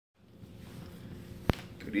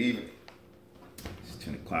Good evening. It's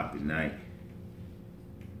 10 o'clock at night,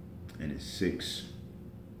 and it's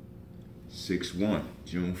 6/1,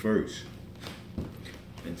 June 1st.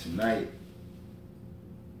 And tonight,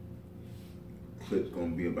 clip's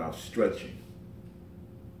gonna be about stretching.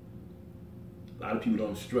 A lot of people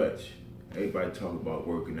don't stretch. Everybody talk about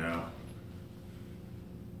working out,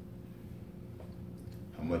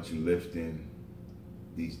 how much you're lifting,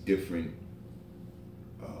 these different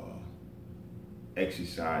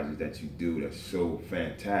exercises that you do that's so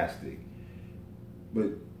fantastic.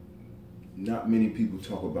 But not many people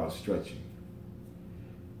talk about stretching.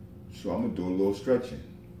 So I'm gonna do a little stretching,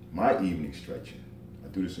 my evening stretching. I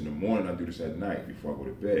do this in the morning, I do this at night before I go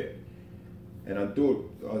to bed. And I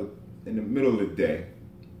do it in the middle of the day,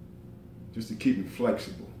 just to keep me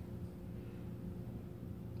flexible,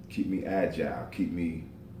 keep me agile, keep me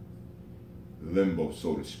limbo,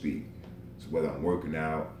 so to speak. So whether I'm working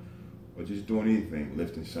out or just doing anything,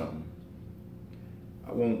 lifting something,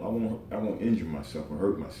 I won't injure myself or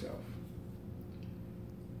hurt myself.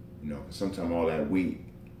 You know, sometimes all that weight,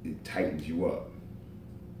 it tightens you up.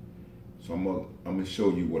 So I'm gonna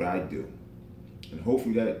show you what I do, and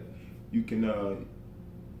hopefully that you can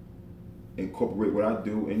incorporate what I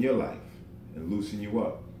do in your life and loosen you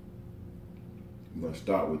up. I'm gonna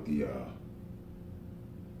start with the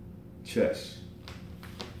chest.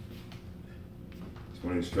 It's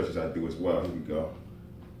one of the stretches I do as well. Here we go.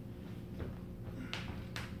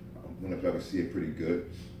 I wonder if I can see it pretty good.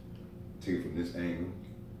 Take it from this angle.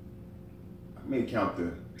 I may count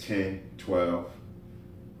to 10, 12,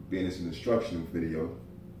 being it's an instructional video,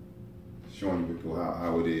 showing you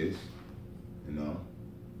how it is, you know.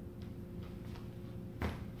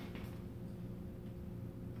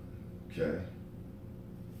 Okay.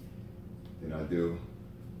 Then I do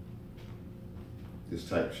this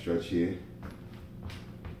type of stretch here.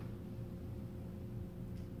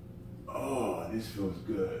 Oh, this feels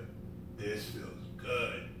good. This feels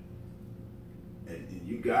good. And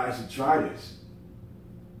you guys should try this.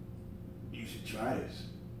 You should try this.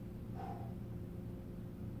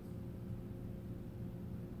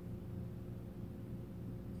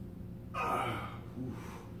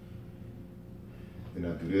 Then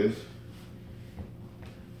I do this.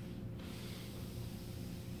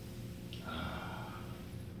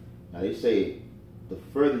 Now they say the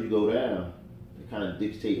further you go down, it kind of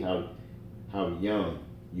dictate how young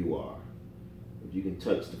you are. If you can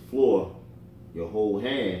touch the floor, your whole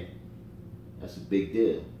hand, that's a big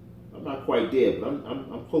deal. I'm not quite there, but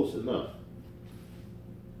I'm close enough.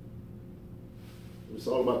 It's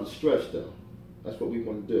all about the stretch, though. That's what we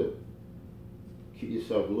want to do. Keep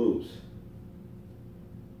yourself loose.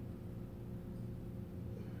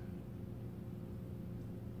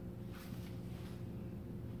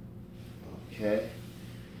 Okay.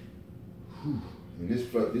 Whew. And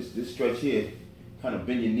this stretch here, kind of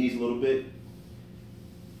bend your knees a little bit,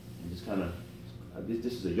 and just kind of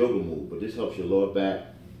this is a yoga move, but this helps your lower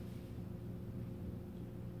back.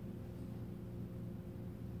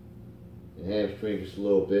 Your hamstring just a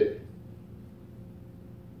little bit.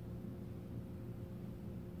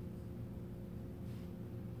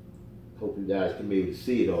 Hope you guys can be able to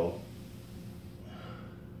see it all.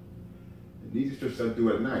 And these are stretches I do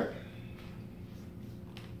at night.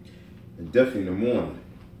 And definitely in the morning.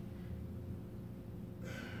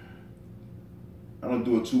 I don't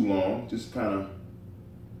do it too long, just kind of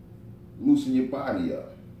loosen your body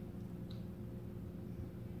up.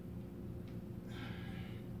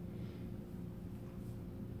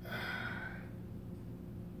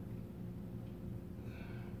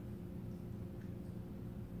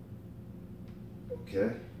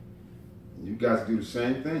 Okay, and you guys do the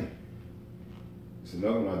same thing. It's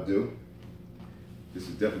another one I do. This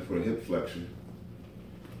is definitely for the hip flexion.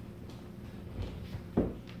 I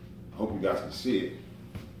hope you guys can see it.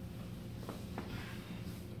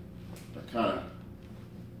 I kind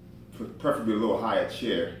of, preferably a little higher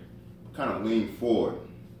chair, kind of lean forward.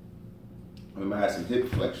 I remember I had some hip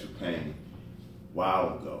flexor pain a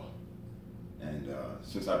while ago. And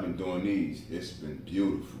since I've been doing these, it's been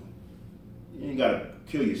beautiful. You ain't gotta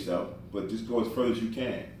kill yourself, but just go as further as you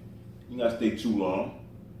can. You ain't gotta stay too long.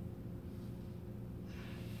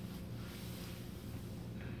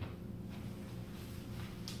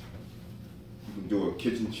 You can do a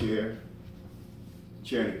kitchen chair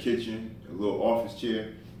in the kitchen, a little office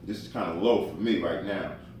chair. This is kind of low for me right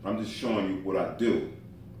now, but I'm just showing you what I do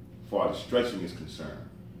as far as stretching is concerned.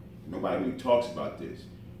 Nobody really talks about this.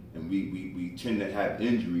 And we tend to have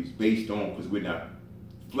injuries based on, because we're not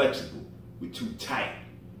flexible. We're too tight.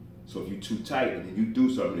 So if you're too tight and then you do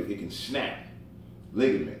something, it can snap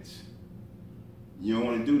ligaments. You don't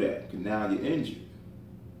want to do that, because now you're injured.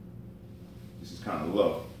 This is kind of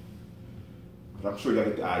low. But I'm sure y'all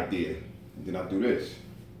get the idea. And then I'll do this.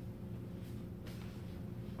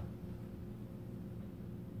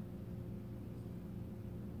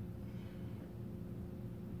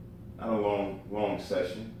 Not a long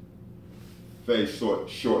session. Very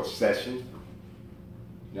short session.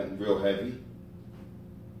 Nothing real heavy.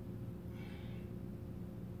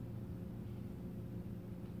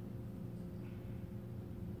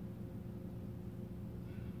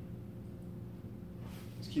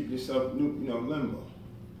 Just keep yourself, limbo.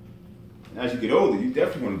 And as you get older, you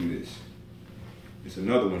definitely want to do this. There's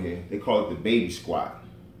another one here. They call it the baby squat.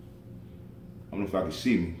 I don't know if I can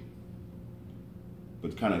see me.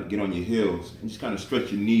 But kind of get on your heels and just kind of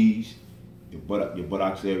stretch your knees, your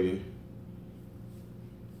buttocks area.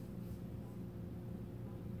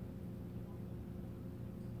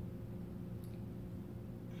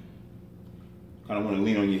 Kind of want to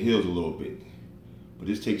lean on your heels a little bit. But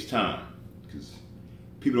this takes time because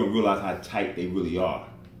people don't realize how tight they really are.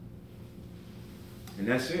 And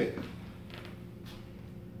that's it.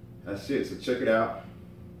 That's it. So check it out.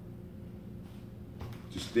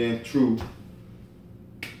 Just stand true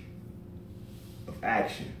of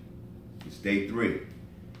action. It's day 3.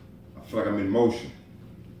 I feel like I'm in motion.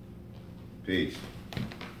 Peace.